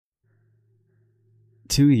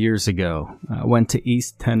2 years ago, I went to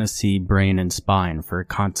East Tennessee Brain and Spine for a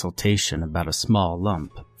consultation about a small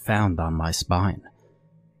lump found on my spine.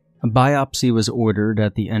 A biopsy was ordered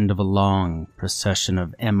at the end of a long procession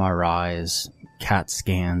of MRIs, CAT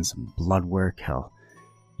scans, blood work, hell,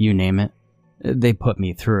 you name it. They put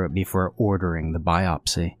me through it before ordering the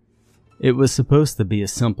biopsy. It was supposed to be a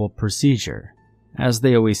simple procedure, as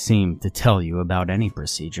they always seem to tell you about any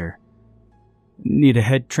procedure. Need a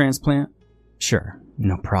head transplant? Sure,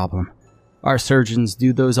 no problem. Our surgeons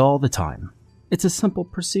do those all the time. It's a simple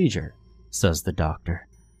procedure, says the doctor.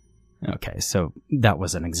 Okay, so that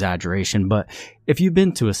was an exaggeration, but if you've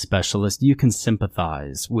been to a specialist, you can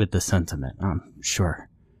sympathize with the sentiment, I'm sure.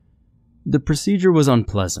 The procedure was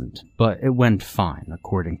unpleasant, but it went fine,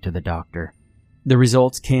 according to the doctor. The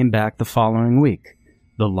results came back the following week.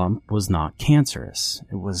 The lump was not cancerous.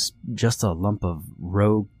 It was just a lump of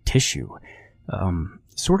rogue tissue,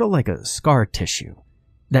 sort of like a scar tissue,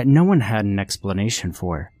 that no one had an explanation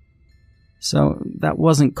for. So that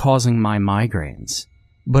wasn't causing my migraines,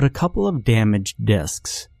 but a couple of damaged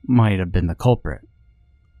discs might have been the culprit.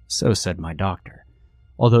 So said my doctor,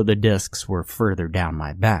 although the discs were further down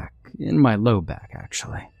my back, in my low back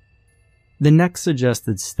actually. The next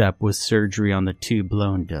suggested step was surgery on the 2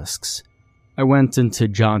 blown discs. I went into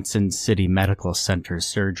Johnson City Medical Center's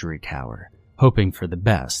surgery tower, hoping for the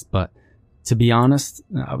best, but to be honest,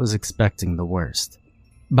 I was expecting the worst.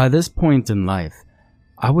 By this point in life,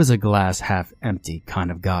 I was a glass half empty kind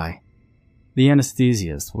of guy. The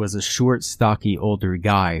anesthesiast was a short, stocky older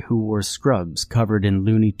guy who wore scrubs covered in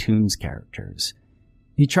Looney Tunes characters.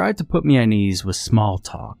 He tried to put me at ease with small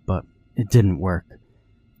talk, but it didn't work.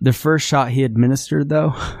 The first shot he administered,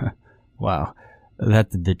 though, wow, that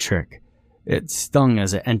did the trick. It stung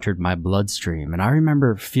as it entered my bloodstream, and I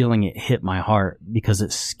remember feeling it hit my heart because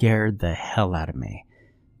it scared the hell out of me.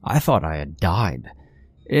 I thought I had died.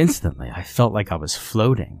 Instantly, I felt like I was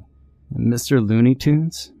floating. And Mr. Looney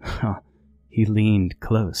Tunes? He leaned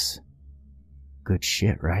close. Good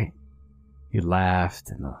shit, right? He laughed,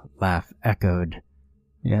 and the laugh echoed.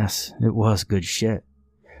 Yes, it was good shit.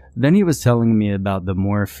 Then he was telling me about the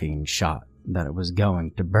morphine shot, that it was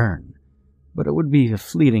going to burn, but it would be a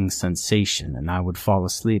fleeting sensation and I would fall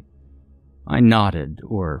asleep. I nodded,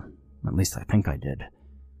 or at least I think I did.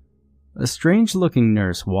 A strange-looking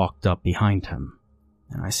nurse walked up behind him,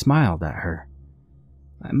 and I smiled at her.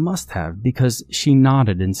 I must have, because she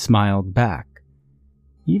nodded and smiled back.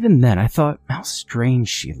 Even then, I thought how strange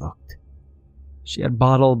she looked. She had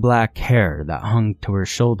bottle black hair that hung to her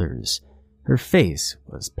shoulders. Her face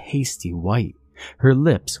was pasty white. Her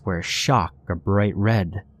lips were shock a bright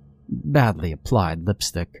red, badly applied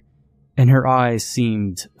lipstick, and her eyes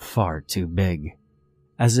seemed far too big,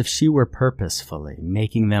 as if she were purposefully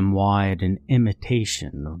making them wide in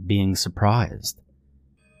imitation of being surprised.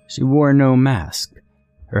 She wore no mask.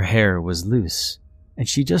 Her hair was loose, and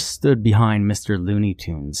she just stood behind Mr. Looney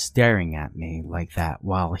Tunes staring at me like that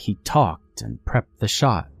while he talked and prepped the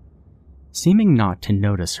shot, seeming not to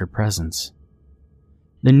notice her presence.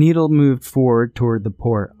 The needle moved forward toward the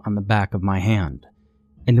port on the back of my hand,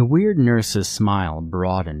 and the weird nurse's smile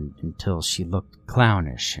broadened until she looked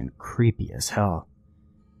clownish and creepy as hell.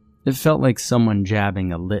 It felt like someone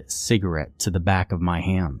jabbing a lit cigarette to the back of my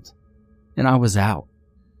hand, and I was out,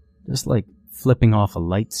 just like flipping off a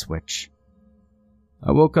light switch.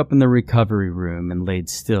 I woke up in the recovery room and laid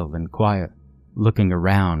still and quiet, looking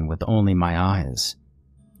around with only my eyes.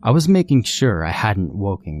 I was making sure I hadn't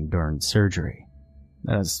woken during surgery.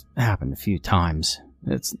 That has happened a few times.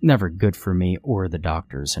 It's never good for me or the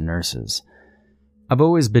doctors and nurses. I've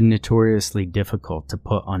always been notoriously difficult to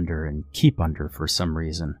put under and keep under for some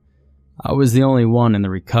reason. I was the only one in the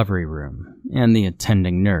recovery room, and the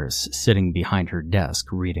attending nurse sitting behind her desk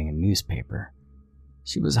reading a newspaper.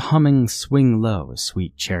 She was humming Swing Low,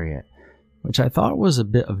 Sweet Chariot, which I thought was a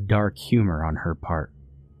bit of dark humor on her part.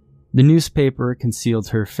 The newspaper concealed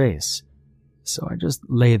her face, so I just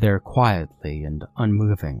lay there quietly and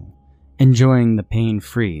unmoving, enjoying the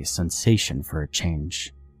pain-free sensation for a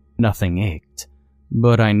change. Nothing ached,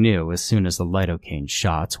 but I knew as soon as the lidocaine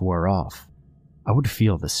shots wore off, I would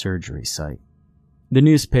feel the surgery site. The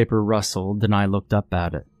newspaper rustled and I looked up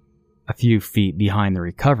at it. A few feet behind the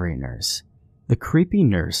recovery nurse, the creepy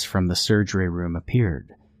nurse from the surgery room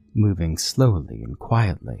appeared, moving slowly and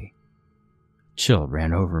quietly. Chill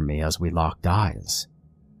ran over me as we locked eyes.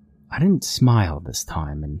 I didn't smile this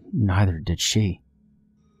time, and neither did she.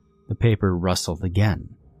 The paper rustled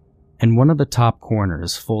again, and one of the top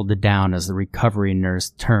corners folded down as the recovery nurse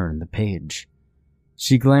turned the page.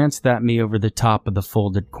 She glanced at me over the top of the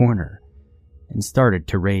folded corner, and started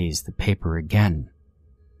to raise the paper again.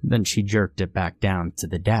 Then she jerked it back down to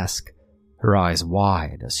the desk, her eyes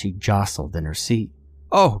wide as she jostled in her seat.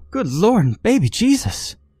 "Oh, good Lord, baby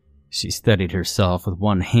Jesus!" She steadied herself with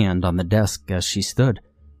one hand on the desk as she stood.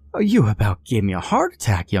 "Oh, you about gave me a heart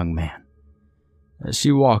attack, young man." As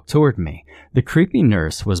she walked toward me, the creepy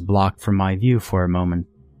nurse was blocked from my view for a moment.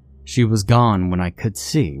 She was gone when I could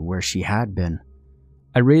see where she had been.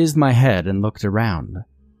 I raised my head and looked around.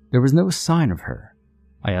 There was no sign of her.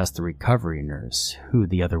 I asked the recovery nurse who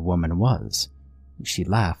the other woman was. She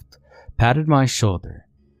laughed, patted my shoulder,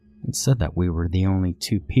 and said that we were the only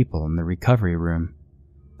two people in the recovery room,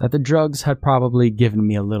 that the drugs had probably given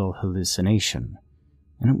me a little hallucination,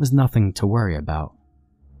 and it was nothing to worry about.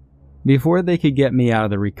 Before they could get me out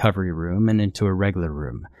of the recovery room and into a regular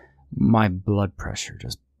room, my blood pressure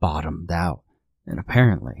just bottomed out, and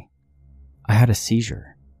apparently, I had a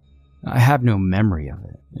seizure. I have no memory of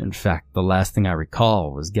it. In fact, the last thing I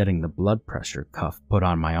recall was getting the blood pressure cuff put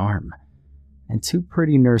on my arm, and two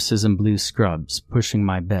pretty nurses in blue scrubs pushing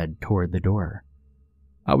my bed toward the door.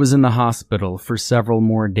 I was in the hospital for several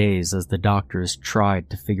more days as the doctors tried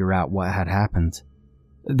to figure out what had happened.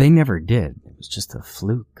 They never did. It was just a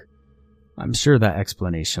fluke. I'm sure that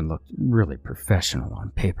explanation looked really professional on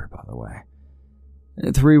paper, by the way.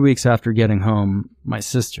 3 weeks after getting home, my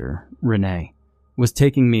sister, Renee, was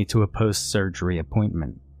taking me to a post-surgery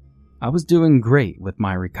appointment. I was doing great with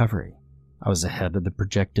my recovery. I was ahead of the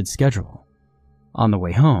projected schedule. On the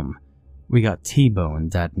way home, we got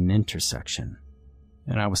T-boned at an intersection,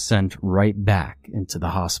 and I was sent right back into the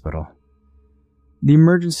hospital. The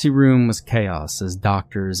emergency room was chaos as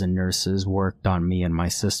doctors and nurses worked on me and my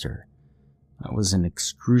sister. I was in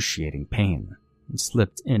excruciating pain and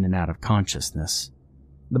slipped in and out of consciousness.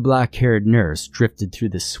 The black-haired nurse drifted through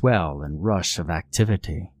the swell and rush of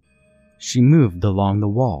activity. She moved along the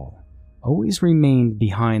wall, always remained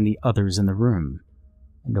behind the others in the room,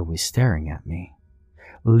 and always staring at me,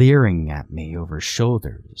 leering at me over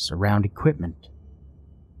shoulders, around equipment.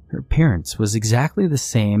 Her appearance was exactly the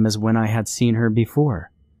same as when I had seen her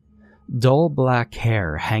before. Dull black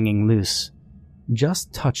hair hanging loose,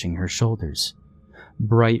 just touching her shoulders,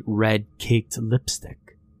 bright red caked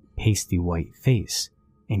lipstick, pasty white face,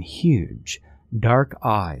 and huge, dark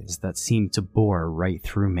eyes that seemed to bore right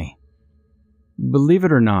through me. Believe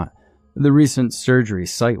it or not, the recent surgery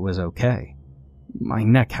site was okay. My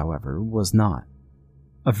neck, however, was not.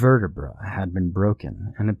 A vertebra had been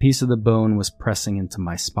broken, and a piece of the bone was pressing into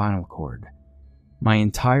my spinal cord. My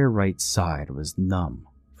entire right side was numb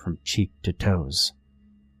from cheek to toes.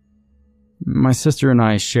 My sister and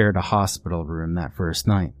I shared a hospital room that first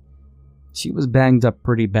night. She was banged up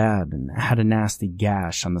pretty bad and had a nasty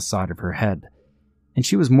gash on the side of her head, and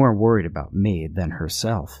she was more worried about me than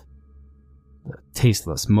herself. The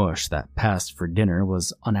tasteless mush that passed for dinner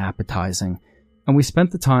was unappetizing, and we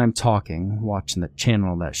spent the time talking, watching the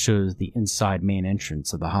channel that shows the inside main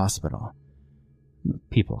entrance of the hospital. The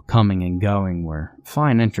people coming and going were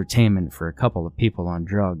fine entertainment for a couple of people on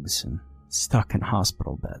drugs and stuck in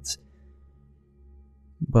hospital beds.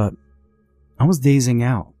 But I was dazing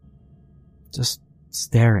out, just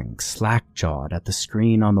staring slack-jawed at the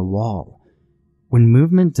screen on the wall, when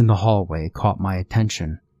movement in the hallway caught my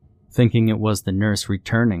attention. Thinking it was the nurse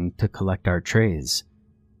returning to collect our trays,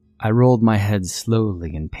 I rolled my head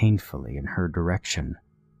slowly and painfully in her direction.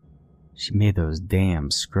 She made those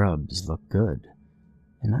damn scrubs look good,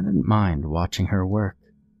 and I didn't mind watching her work.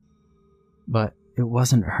 But it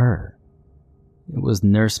wasn't her. It was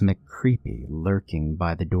Nurse McCreepy lurking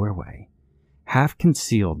by the doorway, half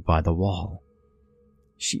concealed by the wall.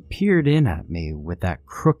 She peered in at me with that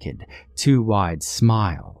crooked, too-wide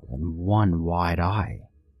smile and one wide eye.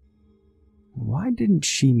 Why didn't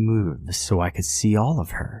she move so I could see all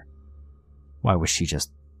of her? Why was she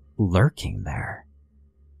just lurking there?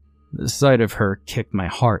 The sight of her kicked my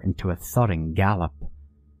heart into a thudding gallop.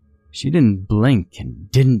 She didn't blink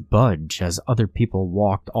and didn't budge as other people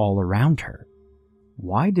walked all around her.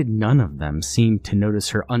 Why did none of them seem to notice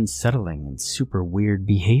her unsettling and super weird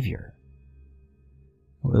behavior?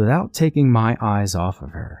 Without taking my eyes off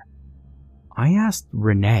of her, I asked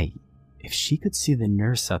Renee if she could see the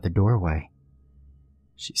nurse at the doorway.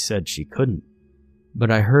 She said she couldn't,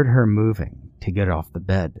 but I heard her moving to get off the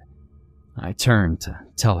bed. I turned to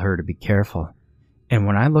tell her to be careful, and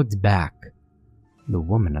when I looked back, the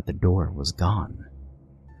woman at the door was gone.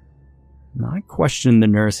 I questioned the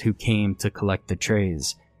nurse who came to collect the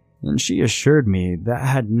trays, and she assured me that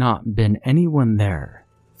had not been anyone there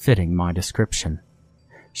fitting my description.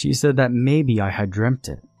 She said that maybe I had dreamt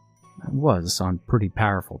it. I was on pretty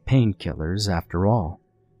powerful painkillers after all.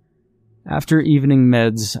 After evening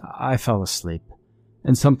meds, I fell asleep,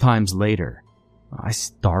 and sometimes later, I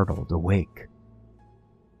startled awake.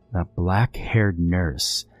 That black-haired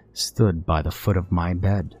nurse stood by the foot of my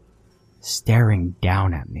bed, staring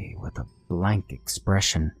down at me with a blank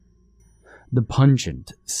expression. The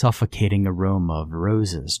pungent, suffocating aroma of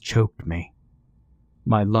roses choked me.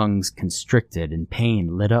 My lungs constricted and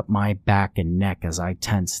pain lit up my back and neck as I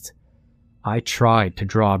tensed. I tried to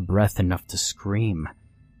draw breath enough to scream,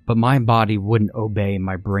 but my body wouldn't obey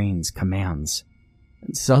my brain's commands.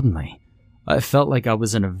 And suddenly, I felt like I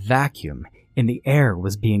was in a vacuum and the air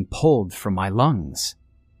was being pulled from my lungs.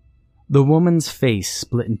 The woman's face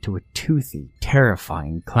split into a toothy,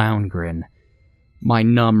 terrifying clown grin. My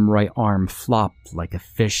numb right arm flopped like a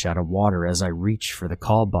fish out of water as I reached for the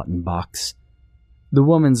call button box. The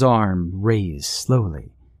woman's arm raised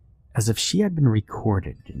slowly, as if she had been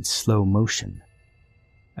recorded in slow motion.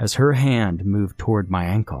 As her hand moved toward my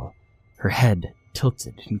ankle, her head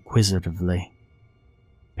tilted inquisitively.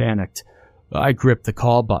 Panicked, I gripped the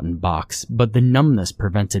call button box, but the numbness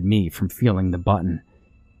prevented me from feeling the button,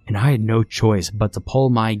 and I had no choice but to pull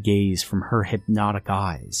my gaze from her hypnotic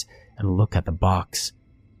eyes and look at the box.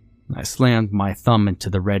 I slammed my thumb into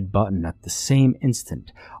the red button at the same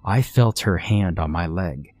instant I felt her hand on my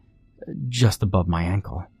leg, just above my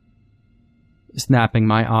ankle. Snapping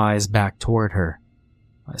my eyes back toward her,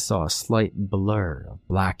 I saw a slight blur of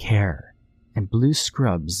black hair and blue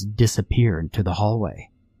scrubs disappear into the hallway.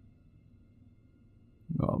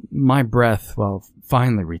 My breath,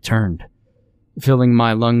 finally returned. Filling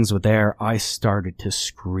my lungs with air, I started to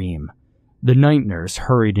scream. The night nurse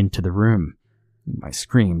hurried into the room. My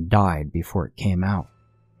scream died before it came out.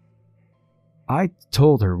 I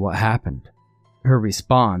told her what happened. Her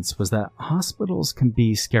response was that hospitals can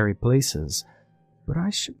be scary places, but I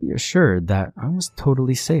should be assured that I was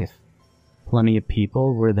totally safe. Plenty of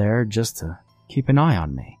people were there just to keep an eye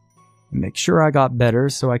on me and make sure I got better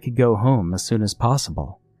so I could go home as soon as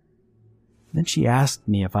possible. Then she asked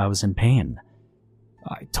me if I was in pain.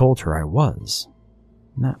 I told her I was.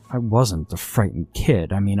 That I wasn't a frightened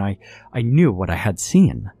kid. I knew what I had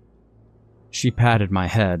seen. She patted my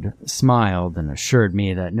head, smiled, and assured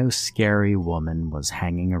me that no scary woman was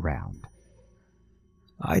hanging around.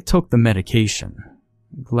 I took the medication,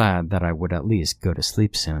 glad that I would at least go to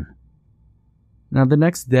sleep soon. Now, the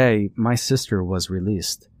next day, my sister was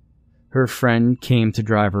released. Her friend came to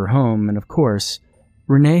drive her home, and of course,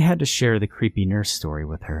 Renee had to share the creepy nurse story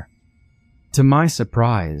with her. To my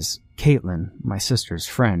surprise, Caitlin, my sister's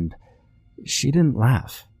friend, she didn't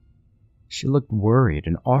laugh. She looked worried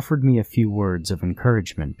and offered me a few words of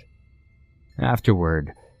encouragement.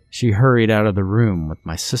 Afterward, she hurried out of the room with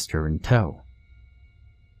my sister in tow.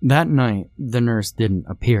 That night, the nurse didn't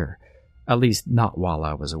appear, at least not while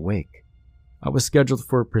I was awake. I was scheduled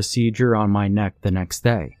for a procedure on my neck the next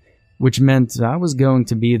day, which meant I was going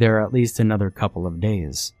to be there at least another couple of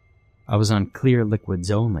days. I was on clear liquids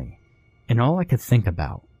only, and all I could think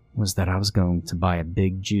about was that I was going to buy a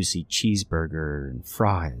big juicy cheeseburger and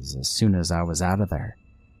fries as soon as I was out of there.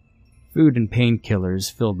 Food and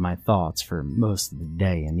painkillers filled my thoughts for most of the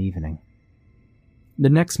day and evening. The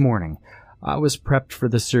next morning, I was prepped for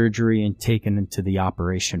the surgery and taken into the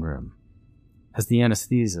operation room. As the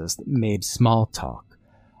anesthetist made small talk,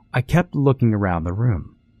 I kept looking around the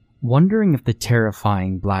room, wondering if the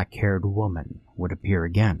terrifying black-haired woman would appear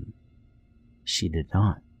again. She did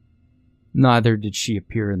not. Neither did she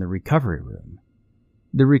appear in the recovery room.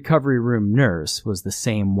 The recovery room nurse was the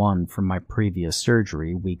same one from my previous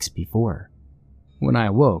surgery weeks before. When I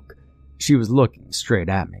awoke, she was looking straight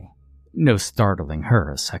at me, no startling her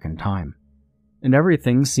a second time. And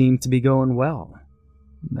everything seemed to be going well.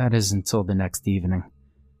 That is until the next evening.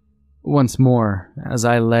 Once more, as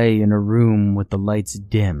I lay in a room with the lights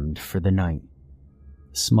dimmed for the night,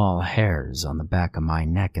 small hairs on the back of my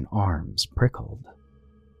neck and arms prickled.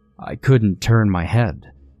 I couldn't turn my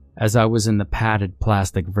head, as I was in the padded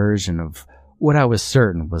plastic version of what I was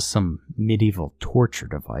certain was some medieval torture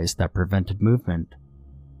device that prevented movement.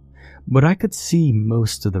 But I could see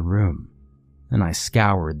most of the room, and I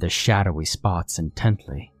scoured the shadowy spots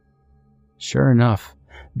intently. Sure enough,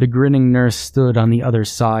 the grinning nurse stood on the other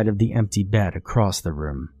side of the empty bed across the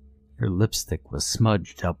room. Her lipstick was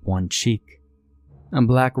smudged up one cheek, and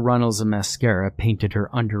black runnels of mascara painted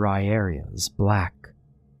her under-eye areas black.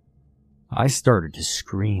 I started to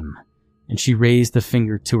scream, and she raised a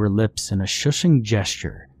finger to her lips in a shushing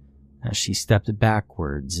gesture as she stepped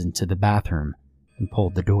backwards into the bathroom and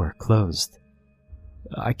pulled the door closed.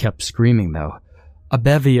 I kept screaming, though. A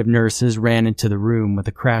bevy of nurses ran into the room with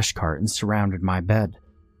a crash cart and surrounded my bed.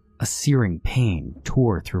 A searing pain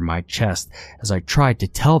tore through my chest as I tried to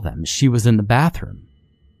tell them she was in the bathroom.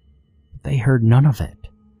 But they heard none of it.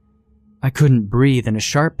 I couldn't breathe, and a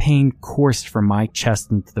sharp pain coursed from my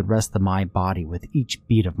chest into the rest of my body with each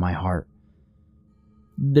beat of my heart.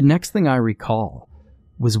 The next thing I recall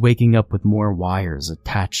was waking up with more wires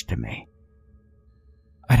attached to me.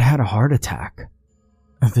 I'd had a heart attack.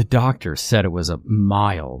 The doctor said it was a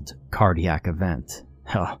mild cardiac event.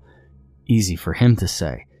 Hell, easy for him to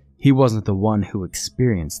say. He wasn't the one who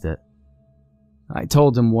experienced it. I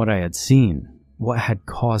told him what I had seen, what had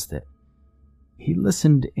caused it. He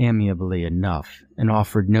listened amiably enough and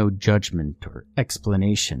offered no judgment or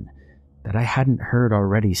explanation that I hadn't heard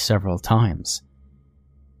already several times.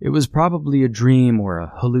 It was probably a dream or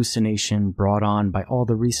a hallucination brought on by all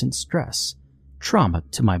the recent stress, trauma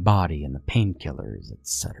to my body and the painkillers,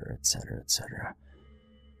 etc., etc., etc.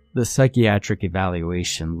 The psychiatric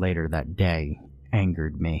evaluation later that day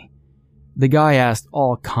angered me. The guy asked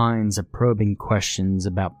all kinds of probing questions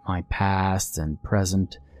about my past and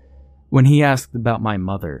present. When he asked about my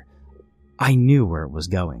mother, I knew where it was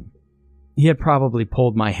going. He had probably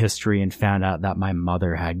pulled my history and found out that my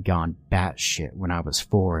mother had gone batshit when I was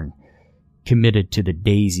 4 and committed to the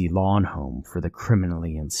Daisy Lawn Home for the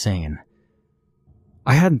criminally insane.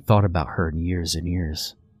 I hadn't thought about her in years and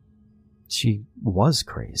years. She was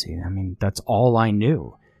crazy. That's all I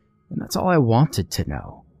knew, and that's all I wanted to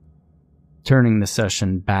know. Turning the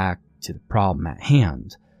session back to the problem at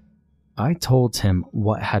hand, I told him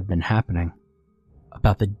what had been happening,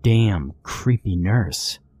 about the damn creepy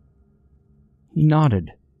nurse. He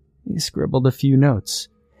nodded. He scribbled a few notes,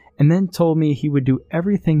 and then told me he would do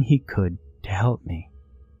everything he could to help me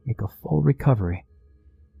make a full recovery.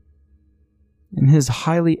 In his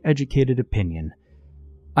highly educated opinion,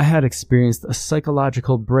 I had experienced a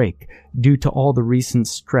psychological break due to all the recent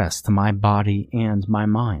stress to my body and my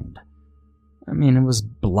mind. It was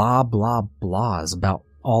blah blah blah is about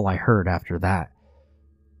all I heard after that.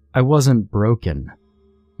 I wasn't broken.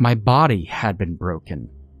 My body had been broken,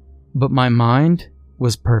 but my mind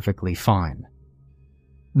was perfectly fine.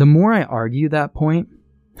 The more I argued that point,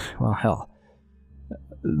 well, hell,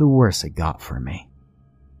 the worse it got for me.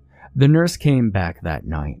 The nurse came back that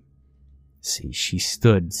night. See, she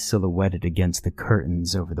stood silhouetted against the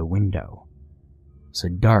curtains over the window. It was a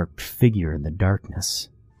dark figure in the darkness,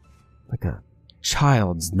 like a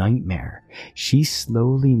child's nightmare. She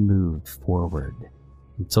slowly moved forward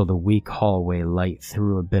until the weak hallway light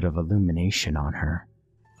threw a bit of illumination on her.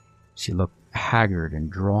 She looked haggard and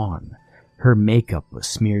drawn. Her makeup was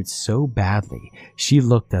smeared so badly, she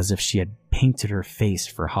looked as if she had painted her face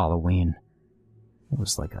for Halloween. It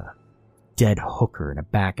was like a dead hooker in a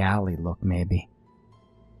back alley look, maybe.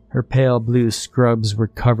 Her pale blue scrubs were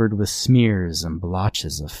covered with smears and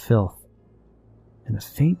blotches of filth, and a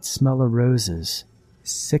faint smell of roses,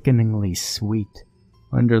 sickeningly sweet,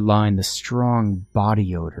 underlined the strong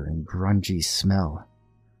body odor and grungy smell.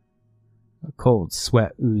 A cold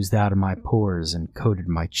sweat oozed out of my pores and coated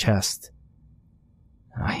my chest.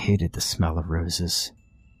 I hated the smell of roses.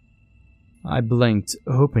 I blinked,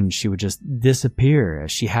 hoping she would just disappear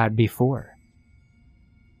as she had before.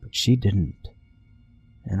 But she didn't.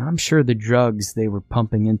 And I'm sure the drugs they were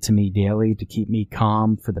pumping into me daily to keep me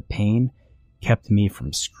calm for the pain kept me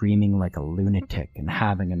from screaming like a lunatic and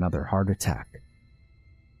having another heart attack.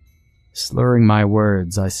 Slurring my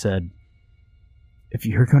words, I said, "If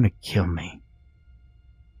you're going to kill me,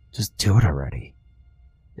 just do it already.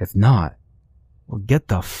 If not, well, get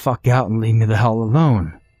the fuck out and leave me the hell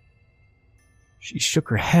alone." She shook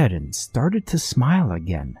her head and started to smile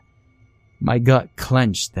again. My gut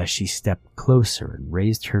clenched as she stepped closer and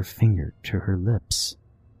raised her finger to her lips.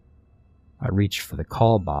 I reached for the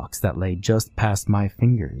call box that lay just past my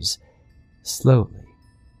fingers, slowly,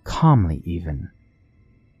 calmly even.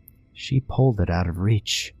 She pulled it out of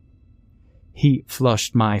reach. Heat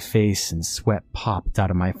flushed my face and sweat popped out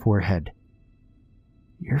of my forehead.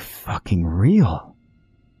 "You're fucking real,"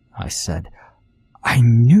 I said. "I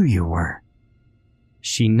knew you were."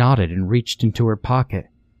 She nodded and reached into her pocket.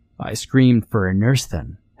 I screamed for a nurse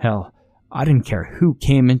then. Hell, I didn't care who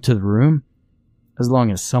came into the room, as long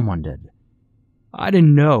as someone did. I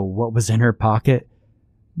didn't know what was in her pocket,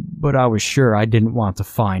 but I was sure I didn't want to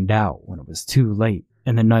find out when it was too late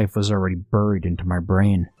and the knife was already buried into my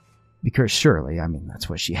brain. Because surely, that's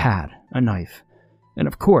what she had, a knife. And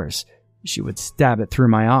of course, she would stab it through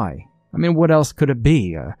my eye. What else could it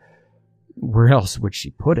be? Where else would she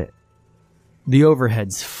put it? The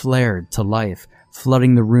overheads flared to life,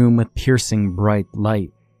 flooding the room with piercing bright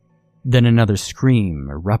light. Then another scream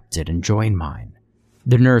erupted and joined mine.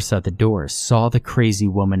 The nurse at the door saw the crazy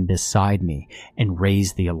woman beside me and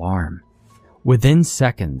raised the alarm. Within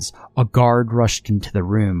seconds, a guard rushed into the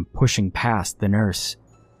room, pushing past the nurse.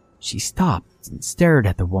 She stopped and stared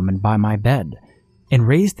at the woman by my bed and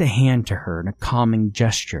raised a hand to her in a calming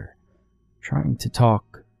gesture, trying to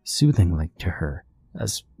talk soothingly to her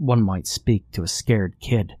as one might speak to a scared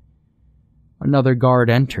kid. Another guard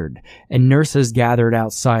entered, and nurses gathered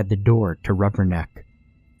outside the door to rubberneck.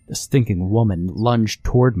 The stinking woman lunged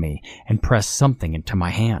toward me and pressed something into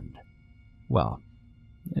my hand. Well,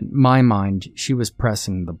 in my mind, she was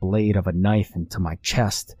pressing the blade of a knife into my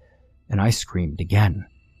chest, and I screamed again.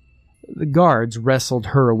 The guards wrestled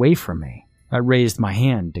her away from me. I raised my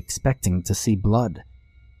hand, expecting to see blood.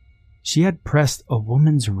 She had pressed a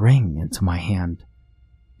woman's ring into my hand.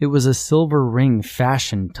 It was a silver ring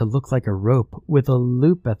fashioned to look like a rope with a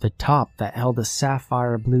loop at the top that held a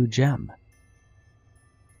sapphire blue gem.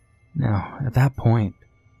 Now, at that point,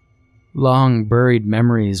 long buried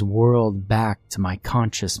memories whirled back to my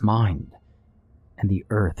conscious mind, and the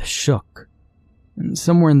earth shook. And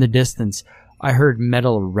somewhere in the distance, I heard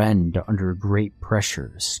metal rend under great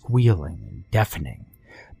pressure, squealing and deafening.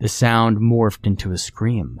 The sound morphed into a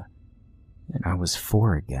scream, and I was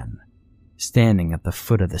 4 again, standing at the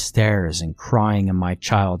foot of the stairs and crying in my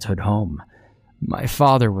childhood home. My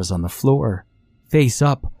father was on the floor, face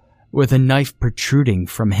up, with a knife protruding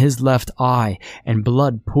from his left eye and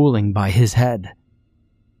blood pooling by his head.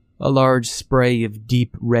 A large spray of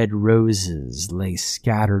deep red roses lay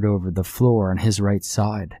scattered over the floor on his right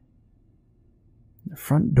side. The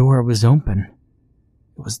front door was open.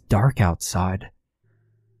 It was dark outside.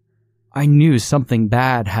 I knew something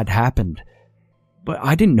bad had happened, but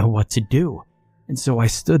I didn't know what to do, and so I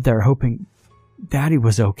stood there hoping Daddy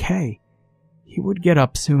was okay. He would get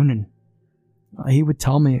up soon, and he would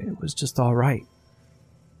tell me it was just all right.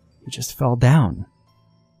 He just fell down.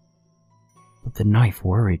 But the knife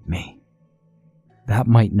worried me. That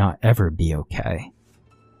might not ever be okay.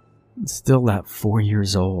 Still, at 4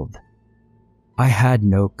 years old, I had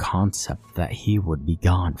no concept that he would be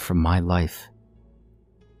gone from my life.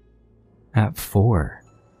 At 4,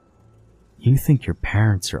 you think your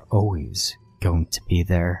parents are always going to be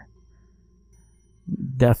there.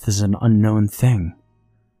 Death is an unknown thing.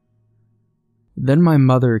 Then my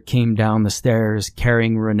mother came down the stairs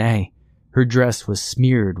carrying Renee. Her dress was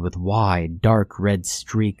smeared with wide, dark red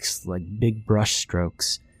streaks like big brush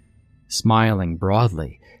strokes. Smiling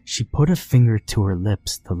broadly, she put a finger to her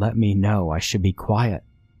lips to let me know I should be quiet,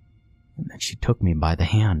 and then she took me by the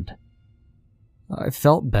hand. I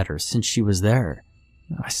felt better since she was there.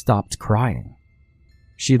 I stopped crying.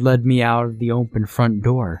 She led me out of the open front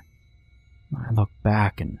door. I looked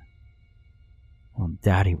back and, well,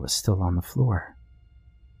 Daddy was still on the floor.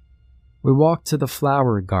 We walked to the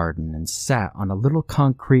flower garden and sat on a little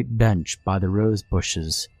concrete bench by the rose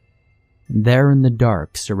bushes. There in the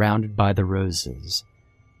dark, surrounded by the roses,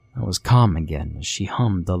 I was calm again as she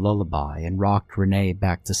hummed a lullaby and rocked Renee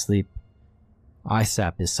back to sleep. I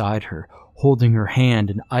sat beside her, holding her hand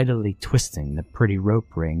and idly twisting the pretty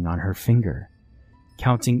rope ring on her finger,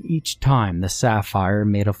 counting each time the sapphire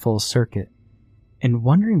made a full circuit, and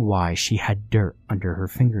wondering why she had dirt under her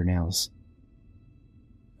fingernails.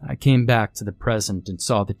 I came back to the present and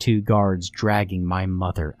saw the 2 guards dragging my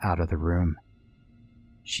mother out of the room.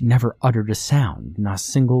 She never uttered a sound, not a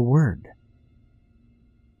single word.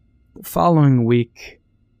 The following week,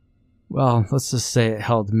 well, let's just say it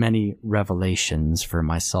held many revelations for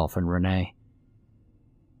myself and Renee.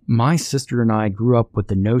 My sister and I grew up with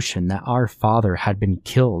the notion that our father had been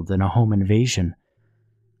killed in a home invasion.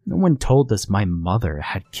 No one told us my mother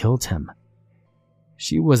had killed him.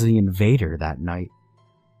 She was the invader that night.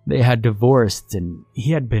 They had divorced, and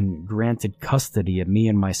he had been granted custody of me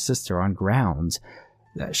and my sister on grounds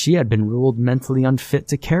that she had been ruled mentally unfit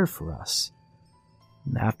to care for us.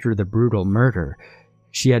 After the brutal murder,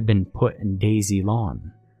 she had been put in Daisy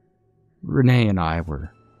Lawn. Renee and I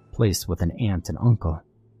were placed with an aunt and uncle.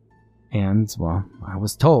 And, well, I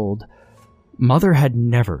was told, Mother had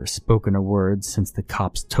never spoken a word since the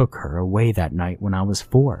cops took her away that night when I was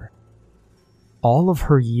 4. All of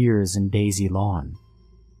her years in Daisy Lawn,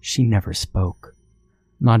 she never spoke,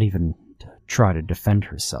 not even to try to defend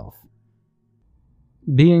herself.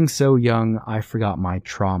 Being so young, I forgot my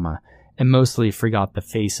trauma and mostly forgot the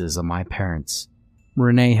faces of my parents.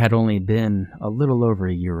 Renee had only been a little over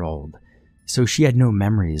a year old, so she had no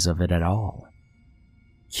memories of it at all.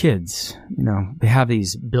 Kids, they have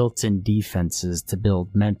these built-in defenses to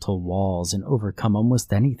build mental walls and overcome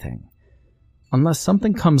almost anything. Unless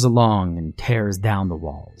something comes along and tears down the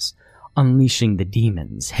walls, unleashing the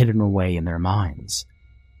demons hidden away in their minds.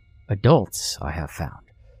 Adults, I have found,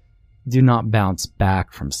 do not bounce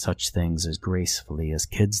back from such things as gracefully as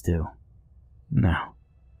kids do. No.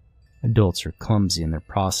 Adults are clumsy in their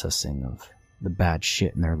processing of the bad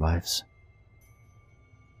shit in their lives.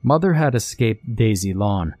 Mother had escaped Daisy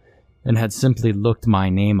Lawn and had simply looked my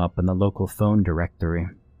name up in the local phone directory.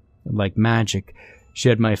 Like magic, she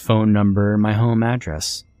had my phone number and my home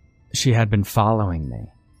address. She had been following me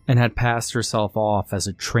and had passed herself off as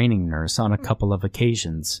a training nurse on a couple of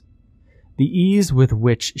occasions. The ease with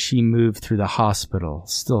which she moved through the hospital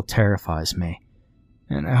still terrifies me,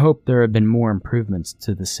 and I hope there have been more improvements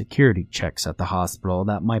to the security checks at the hospital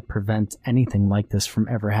that might prevent anything like this from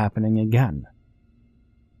ever happening again.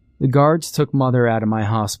 The guards took Mother out of my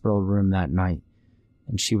hospital room that night,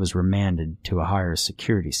 and she was remanded to a higher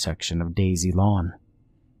security section of Daisy Lawn.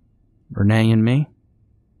 Renee and me?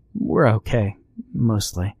 We're okay,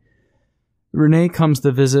 mostly. Renee comes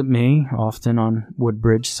to visit me, often on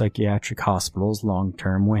Woodbridge Psychiatric Hospital's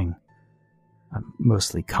long-term wing. I'm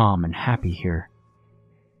mostly calm and happy here.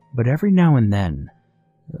 But every now and then,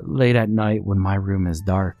 late at night when my room is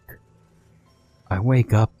dark, I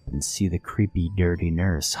wake up and see the creepy, dirty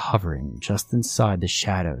nurse hovering just inside the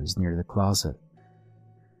shadows near the closet.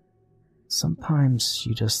 Sometimes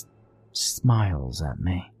she just smiles at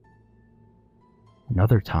me. And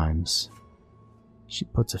other times, she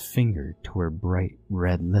puts a finger to her bright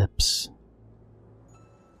red lips